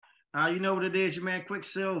You know what it is, your man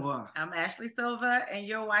QuickSilva. I'm Ashley Silva, and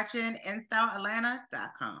you're watching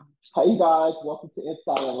InStyleAtlanta.com. Hey guys, welcome to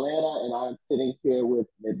Inside Atlanta, and I'm sitting here with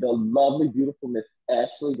the lovely, beautiful Miss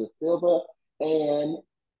Ashley De Silva and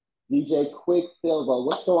DJ QuickSilva.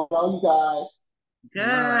 What's going on, you guys? Hello,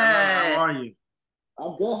 hello. How Good. are you?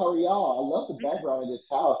 I'm good. How are y'all? I love the background of this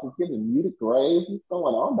house. It's giving muted grays. What's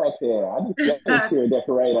going on back there? I need to get an interior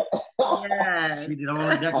decorator. Yes. She did all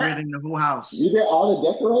the decorating in the whole You house. did all the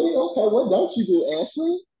decorating? Okay, what don't you do,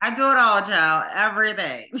 Ashley? I do it all, child.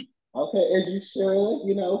 Everything. Okay, as you should,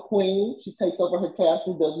 Queen. She takes over her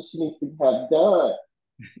castle, does what she needs to have done.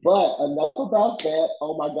 But enough about that.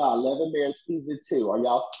 Oh my God, Love and Marriage season 2. Are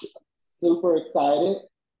y'all super excited?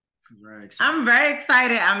 Very excited. I'm very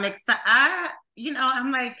excited. I'm excited.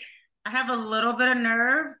 I'm like, I have a little bit of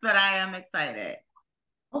nerves, but I am excited.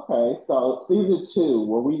 Okay, so season 2,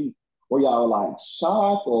 were y'all like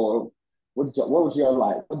shocked or what was your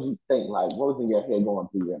like? What did you think? Like, what was in your head going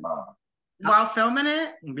through your mind? While filming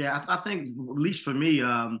it, I think at least for me,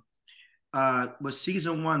 was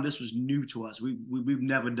season one. This was new to us. We've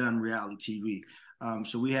never done reality TV,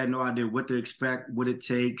 so we had no idea what to expect, what it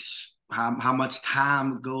takes, how much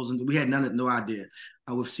time goes into. We had no idea.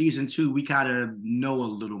 With season two, we kind of know a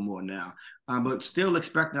little more now, but still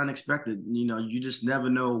expect the unexpected. You know, you just never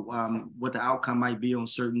know what the outcome might be on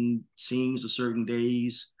certain scenes or certain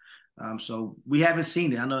days. So we haven't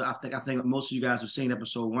seen it. I think most of you guys have seen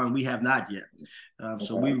episode one. We have not yet.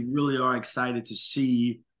 So we Okay. really are excited to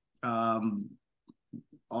see um,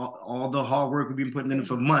 all the hard work we've been putting in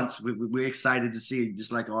for months. We're excited to see it,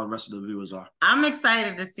 just like all the rest of the viewers are. I'm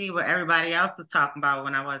excited to see what everybody else was talking about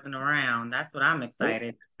when I wasn't around. That's what I'm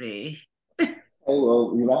excited to see. Hey,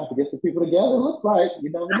 well, you might have to get some people together. Looks like you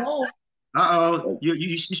never know.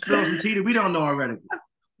 You spilled some tea that we don't know already. I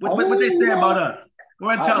What they mean, say about us? Go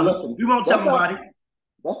ahead and tell them. listen, We won't tell nobody.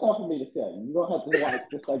 that's not for me to tell you. You don't have to like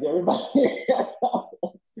just like everybody.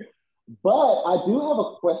 But I do have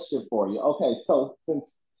a question for you. Okay, so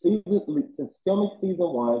since filming season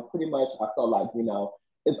 1, pretty much I felt like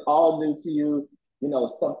it's all new to you.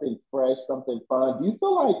 Something fresh, something fun. Do you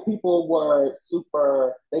feel like people were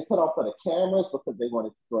super? They put on for the cameras because they wanted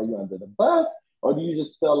to throw you under the bus, or do you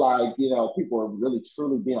just feel like people are really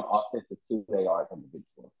truly being authentic to who they are as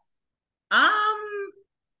individuals? Um,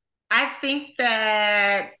 I think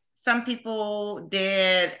that some people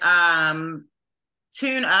did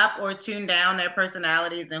tune up or tune down their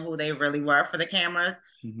personalities and who they really were for the cameras.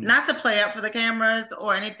 Mm-hmm. Not to play up for the cameras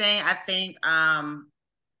or anything. I think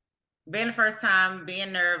being the first time,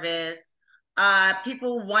 being nervous,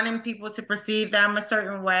 people wanting people to perceive them a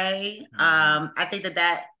certain way. Mm-hmm. I think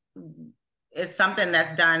that is something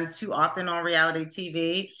that's done too often on reality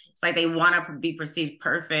TV. It's like they want to be perceived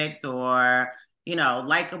perfect or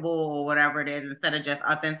likable or whatever it is, instead of just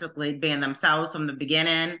authentically being themselves from the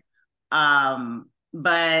beginning.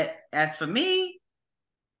 But as for me,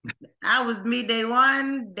 I was me day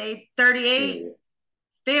one, day 38,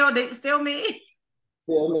 still me.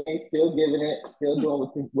 Still me, still giving it, still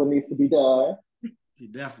doing what needs to be done.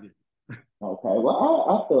 Definitely. Okay,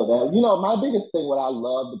 well, I feel that. My biggest thing, what I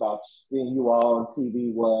loved about seeing you all on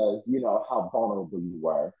TV was, how vulnerable you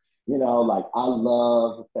were. Like I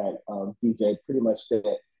love the fact, DJ, pretty much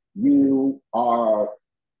that you are,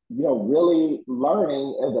 really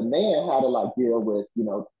learning as a man how to like deal with,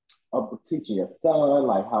 teaching your son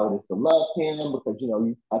like how it is to love him because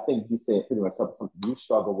I think you said pretty much something you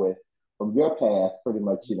struggle with from your past, pretty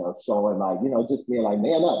much showing like just being like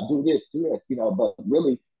man up, do this, but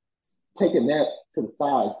really taking that to the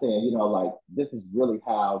side, saying, like this is really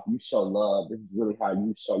how you show love. This is really how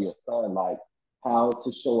you show your son, like how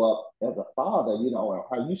to show up as a father, or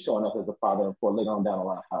how you showing up as a father, and for later on down the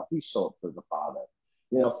line, how he shows up as a father.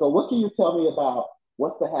 So what can you tell me about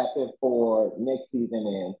what's to happen for next season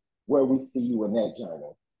and where we see you in that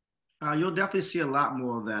journey? You'll definitely see a lot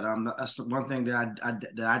more of that. That's one thing that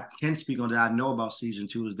I can speak on that I know about season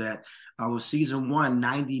two is that with season one,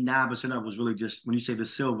 99% of it was really just when you say the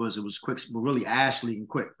Silvers, it was Quick, but really Ashley and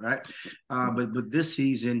Quick, right? But this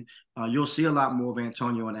season, you'll see a lot more of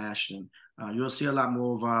Antonio and Ashton. You'll see a lot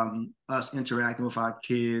more of us interacting with our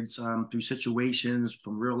kids through situations,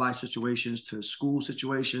 from real life situations to school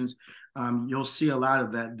situations. You'll see a lot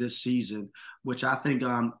of that this season, which I think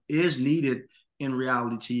is needed in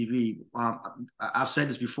reality TV. I've said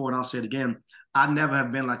this before and I'll say it again. I never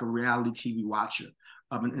have been like a reality TV watcher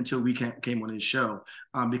until we came on this show.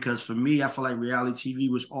 Because for me, I feel like reality TV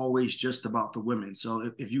was always just about the women.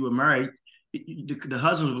 So if you were married, the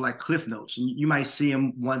husbands were like cliff notes, and you might see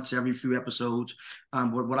them once every few episodes.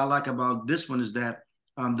 What I like about this one is that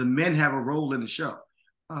the men have a role in the show.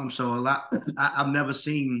 So I've never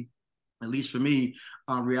seen at least for me,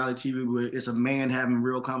 reality TV, where it's a man having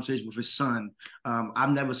real conversation with his son.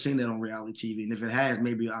 I've never seen that on reality TV. And if it has,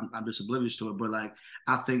 maybe I'm just oblivious to it. But like,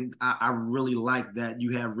 I think I really like that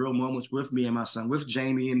you have real moments with me and my son, with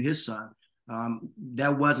Jamie and his son.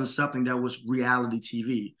 That wasn't something that was reality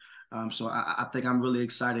TV. So I think I'm really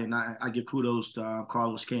excited, and I give kudos to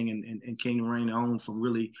Carlos King and King Rain on for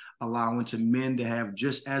really allowing to men to have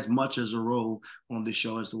just as much as a role on this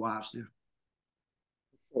show as the wives do.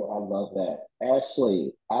 Sure, I love that.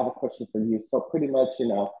 Ashley, I have a question for you. So pretty much,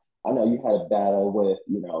 I know you had a battle with,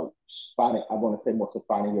 finding, I want to say more so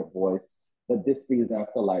finding your voice. But this season, I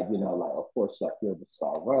feel like, like, of course, like you're the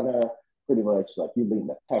star runner, pretty much like you leading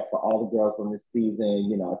the pack for all the girls on this season.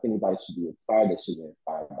 If anybody should be inspired, they should be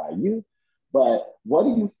inspired by you. But what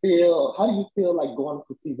do you feel? How do you feel like going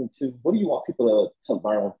into season 2? What do you want people to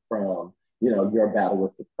learn from your battle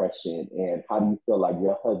with depression, and how do you feel like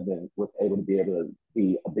your husband was able to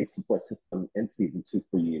be a big support system in season 2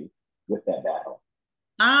 for you with that battle?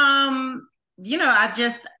 I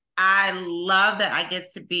love that I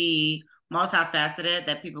get to be multifaceted,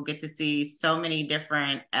 that people get to see so many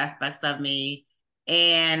different aspects of me.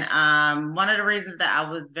 And one of the reasons that I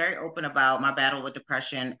was very open about my battle with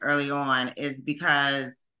depression early on is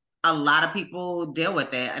because a lot of people deal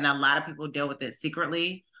with it, and a lot of people deal with it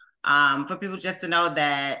secretly. For people just to know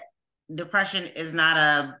that depression is it's not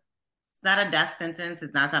a death sentence.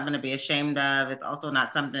 It's not something to be ashamed of. It's also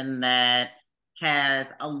not something that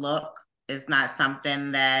has a look. It's not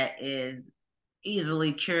something that is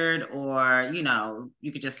easily cured, or,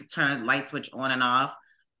 you could just turn a light switch on and off.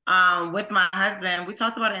 With my husband, we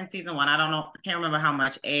talked about it in season 1. I don't know, I can't remember how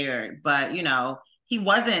much aired, but he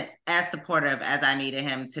wasn't as supportive as I needed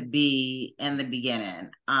him to be in the beginning.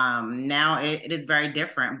 Now it is very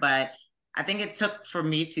different, but I think it took for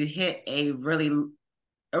me to hit a really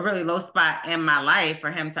low spot in my life for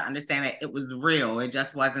him to understand that it was real. It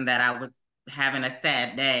just wasn't that I was having a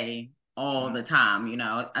sad day all the time.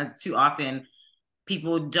 Too often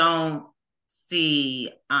people don't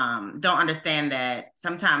understand that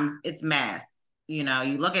sometimes it's masked. You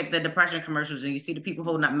look at the depression commercials and you see the people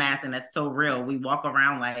holding up masks, and that's so real. We walk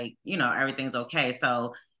around like, everything's okay.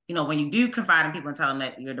 So, when you do confide in people and tell them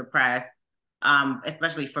that you're depressed,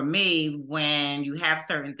 especially for me, when you have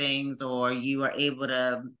certain things, or you are able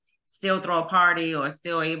to still throw a party, or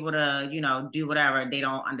still able to, do whatever, they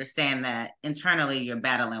don't understand that internally you're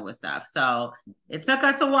battling with stuff. So it took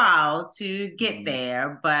us a while to get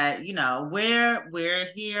there, but we're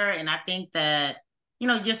here, and I think that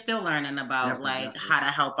you're still learning about definitely. How to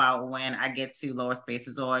help out when I get to lower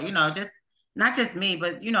spaces, or just not just me,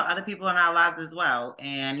 but other people in our lives as well.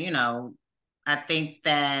 And I think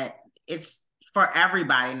that it's for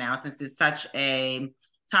everybody now, since it's such a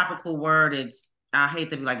topical word. I hate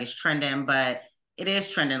to be like it's trending, but it is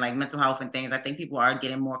trending, like mental health and things. I think people are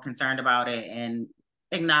getting more concerned about it and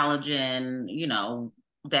acknowledging,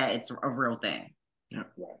 that it's a real thing. Yeah.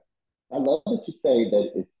 Right. I love that you say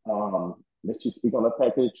that it's that you speak on the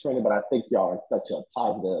fact that it's trending, but I think y'all are such a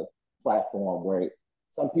positive platform where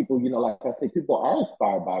some people, like I say, people are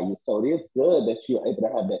inspired by you. So it is good that you're able to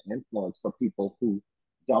have that influence for people who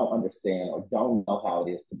don't understand or don't know how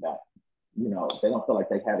it is to battle. They don't feel like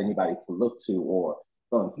they have anybody to look to or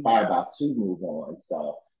feel inspired by to move on.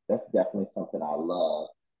 So that's definitely something I love.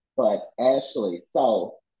 But Ashley,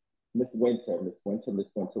 so Miss Winter. Are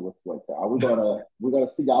we gonna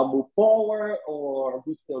see y'all move forward, or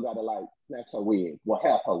we still gotta like snatch her wig? Well,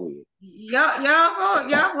 half her wig. Y'all go.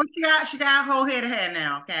 Well, she got a whole head of hair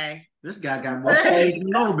now. Okay. This guy got more shades than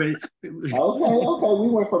no, baby. Okay. We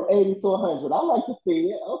went from 80 to 100. I like to see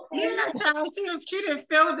it. Okay. Yeah, child. She done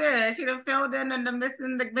filled in. She done filled in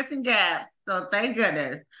the missing gaps. So thank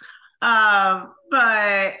goodness. But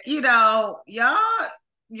y'all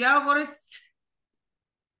want to.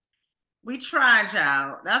 We trying,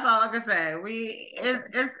 child. That's all I can say.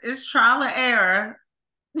 It's trial and error.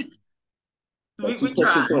 we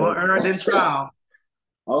try. More error than trial.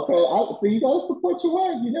 Okay, so you gotta support your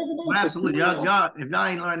wife. You never know. Well, absolutely, y'all. If y'all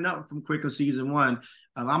ain't learned nothing from Quick on season 1,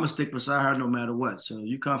 I'm gonna stick beside her no matter what. So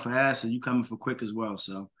you come for Ash, and you coming for Quick as well.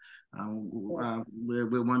 So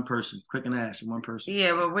we're one person, Quick and Ash, one person.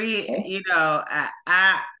 Yeah, but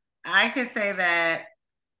I can say that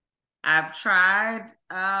I've tried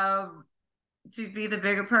to be the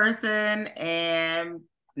bigger person, and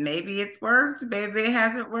maybe it's worked, maybe it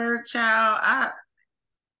hasn't worked, child.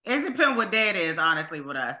 It depends what day it is, honestly,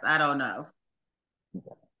 with us. I don't know.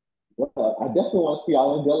 Well, I definitely want to see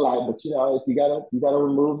y'all in good light, but if you gotta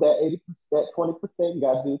remove that 80%, 20%, you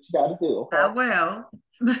gotta do what you gotta do. Okay? I will.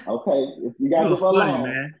 Okay, if you gotta give a line,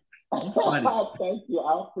 man. Thank you.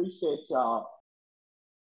 I appreciate y'all.